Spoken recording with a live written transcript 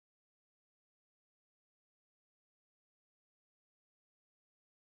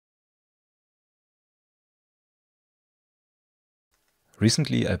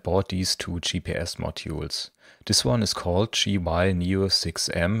Recently I bought these two GPS modules. This one is called GY Neo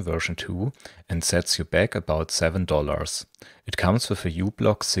 6M version 2 and sets you back about $7. It comes with a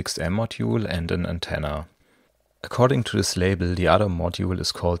U-Block 6M module and an antenna. According to this label, the other module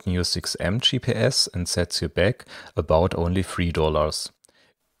is called Neo 6M GPS and sets you back about only $3.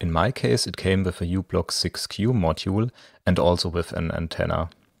 In my case, it came with a U-Block 6Q module and also with an antenna.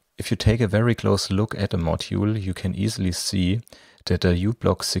 If you take a very close look at the module, you can easily see that the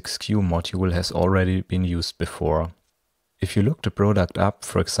U-Block 6Q module has already been used before. If you look the product up,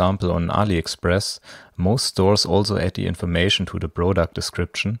 for example on AliExpress, most stores also add the information to the product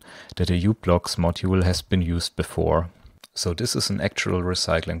description that the U-Blocks module has been used before. So this is an actual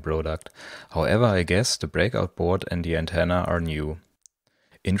recycling product. However, I guess the breakout board and the antenna are new.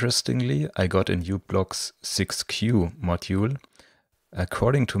 Interestingly, I got a U-Blocks 6Q module.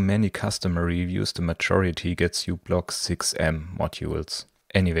 According to many customer reviews, the majority gets U-Block 6M modules.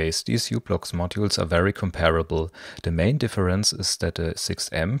 Anyways, these U-Blocks modules are very comparable. The main difference is that the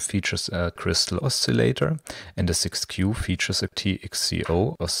 6M features a crystal oscillator and the 6Q features a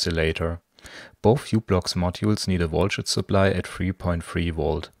TXCO oscillator. Both U-Blocks modules need a voltage supply at 3.3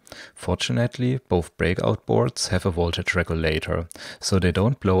 volt. Fortunately, both breakout boards have a voltage regulator, so they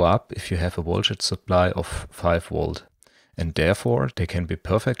don't blow up if you have a voltage supply of 5 volt. And therefore they can be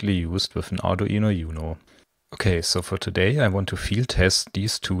perfectly used with an Arduino Uno. Okay, so for today I want to field test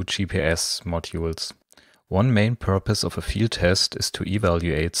these two GPS modules. One main purpose of a field test is to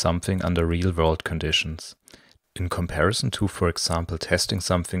evaluate something under real-world conditions. In comparison to, for example, testing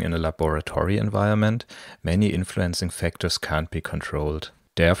something in a laboratory environment, many influencing factors can't be controlled.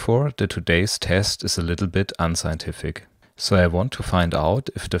 Therefore, today's test is a little bit unscientific. So I want to find out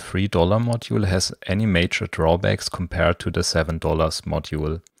if the $3 module has any major drawbacks compared to the $7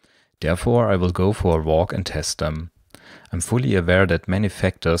 module. Therefore, I will go for a walk and test them. I'm fully aware that many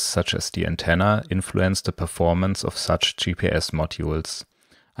factors, such as the antenna, influence the performance of such GPS modules.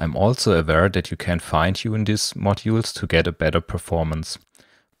 I'm also aware that you can fine-tune these modules to get a better performance.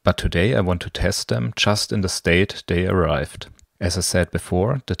 But today I want to test them just in the state they arrived. As I said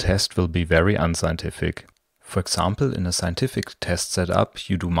before, the test will be very unscientific. For example, in a scientific test setup,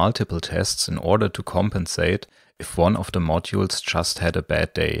 you do multiple tests in order to compensate if one of the modules just had a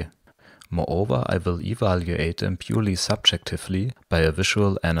bad day. Moreover, I will evaluate them purely subjectively by a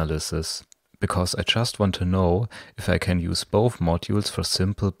visual analysis, because I just want to know if I can use both modules for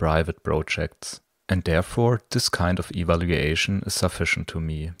simple private projects. And therefore, this kind of evaluation is sufficient to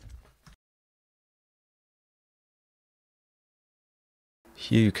me.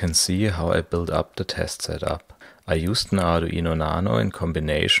 Here you can see how I built up the test setup. I used an Arduino Nano in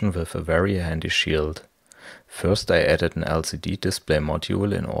combination with a very handy shield. First I added an LCD display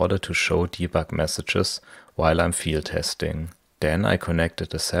module in order to show debug messages while I'm field testing. Then I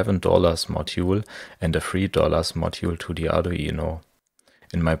connected the $7 module and the $3 module to the Arduino.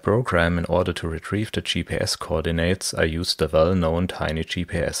 In my program, in order to retrieve the GPS coordinates, I used the well-known Tiny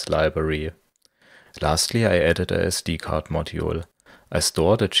GPS library. Lastly, I added a SD card module. I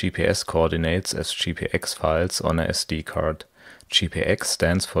store the GPS coordinates as GPX files on a SD card. GPX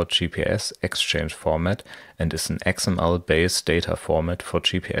stands for GPS Exchange Format and is an XML-based data format for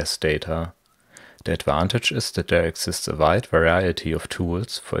GPS data. The advantage is that there exists a wide variety of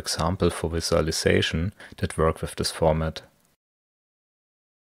tools, for example for visualization, that work with this format.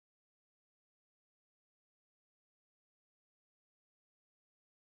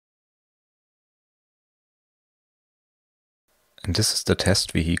 And this is the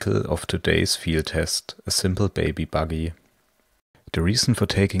test vehicle of today's field test, a simple baby buggy. The reason for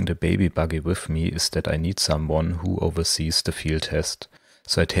taking the baby buggy with me is that I need someone who oversees the field test.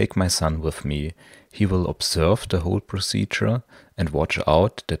 So I take my son with me. He will observe the whole procedure and watch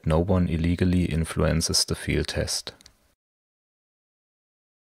out that no one illegally influences the field test.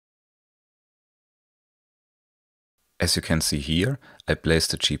 As you can see here, I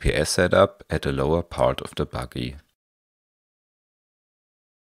placed the GPS setup at the lower part of the buggy.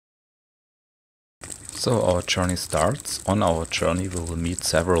 So our journey starts. On our journey we will meet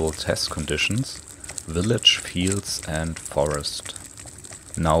several test conditions: village, fields and forest.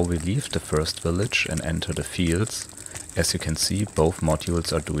 Now we leave the first village and enter the fields. As you can see, both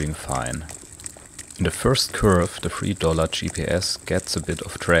modules are doing fine. In the first curve, the $3 GPS gets a bit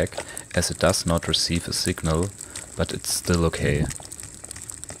off track as it does not receive a signal, but it's still okay.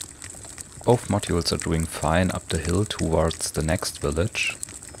 Both modules are doing fine up the hill towards the next village.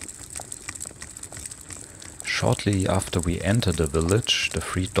 Shortly after we enter the village, the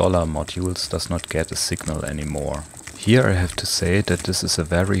 $3 modules does not get a signal anymore. Here I have to say that this is a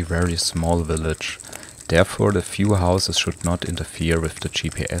very small village. Therefore, the few houses should not interfere with the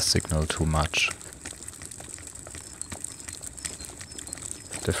GPS signal too much.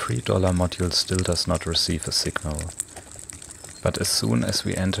 The $3 module still does not receive a signal. But as soon as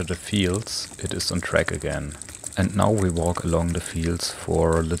we enter the fields, it is on track again. And now we walk along the fields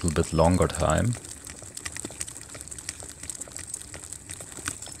for a little bit longer time.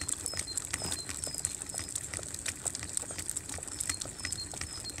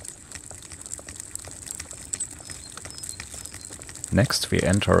 Next we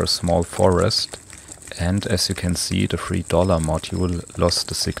enter a small forest, and as you can see, the $3 module lost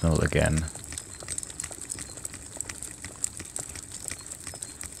the signal again.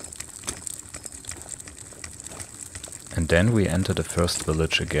 And then we enter the first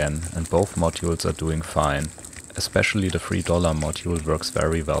village again, and both modules are doing fine. Especially the $3 module works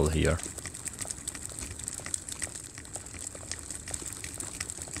very well here.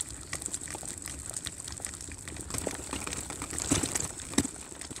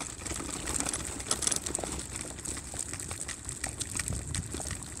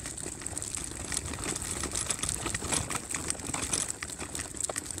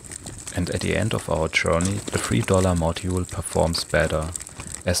 And at the end of our journey, the $3 module performs better,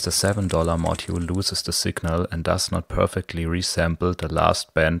 as the $7 module loses the signal and does not perfectly resample the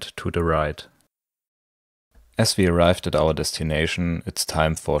last bend to the right. As we arrived at our destination, it's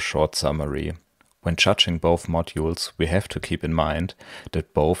time for a short summary. When judging both modules, we have to keep in mind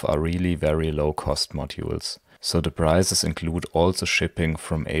that both are really very low-cost modules, so the prices include also shipping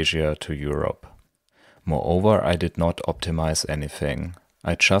from Asia to Europe. Moreover, I did not optimize anything.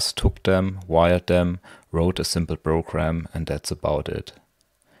 I just took them, wired them, wrote a simple program, and that's about it.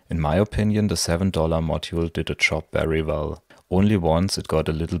 In my opinion, the $7 module did the job very well. Only once it got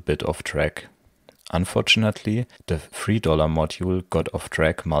a little bit off track. Unfortunately, the $3 module got off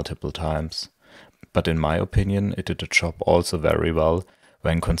track multiple times. But in my opinion, it did the job also very well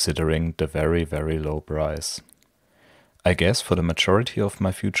when considering the very, very low price. I guess for the majority of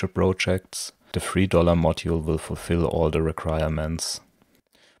my future projects, the $3 module will fulfill all the requirements.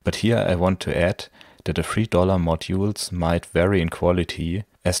 But here I want to add that the $3 modules might vary in quality,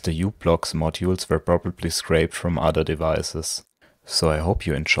 as the U-Blocks modules were probably scraped from other devices. So I hope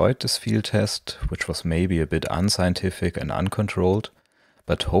you enjoyed this field test, which was maybe a bit unscientific and uncontrolled,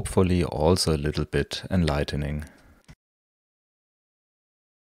 but hopefully also a little bit enlightening.